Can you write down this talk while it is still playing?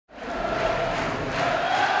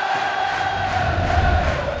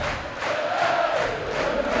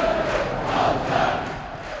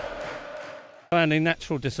notwithstanding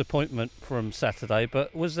natural disappointment from Saturday,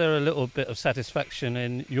 but was there a little bit of satisfaction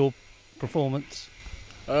in your performance?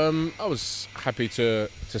 I was happy to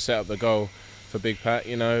set up the goal for Big Pat,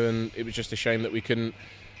 you know, and it was just a shame that we couldn't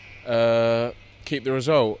keep the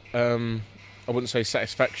result. I wouldn't say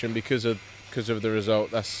satisfaction because of the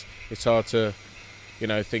result. It's hard to, you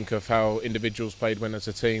know, think of how individuals played when as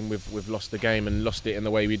a team we've lost the game and lost it in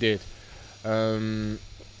the way we did.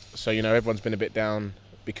 So, you know, everyone's been a bit down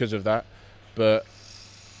because of that, but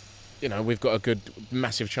you know, we've got a good,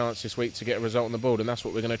 massive chance this week to get a result on the board, and that's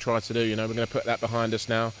what we're going to try to do. You know, we're going to put that behind us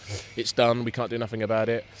now. It's done. We can't do nothing about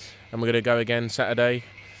it, and we're going to go again Saturday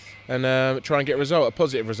and try and get a result, a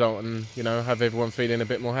positive result, and you know, have everyone feeling a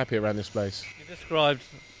bit more happy around this place. You described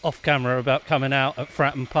off camera about coming out at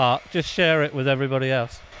Fratton Park. Just share it with everybody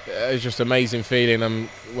else. It's just an amazing feeling.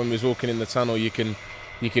 When we was walking in the tunnel, you can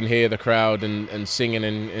hear the crowd and singing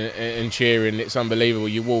and cheering. It's unbelievable.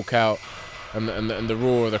 You walk out. And the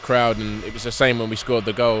roar of the crowd, and it was the same when we scored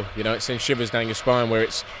the goal. You know, it sends shivers down your spine where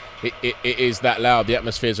it is that loud. The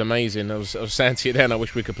atmosphere is amazing. I was saying to you then, I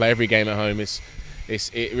wish we could play every game at home.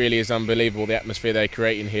 It really is unbelievable, the atmosphere they're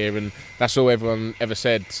creating here, and that's all everyone ever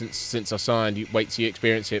said since I signed. You wait till you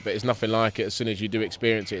experience it, but it's nothing like it. As soon as you do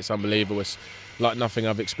experience it, it's unbelievable. It's like nothing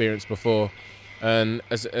I've experienced before, and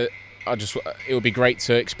it would be great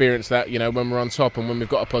to experience that. You know, when we're on top and when we've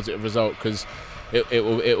got a positive result, because it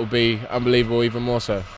will be unbelievable even more so.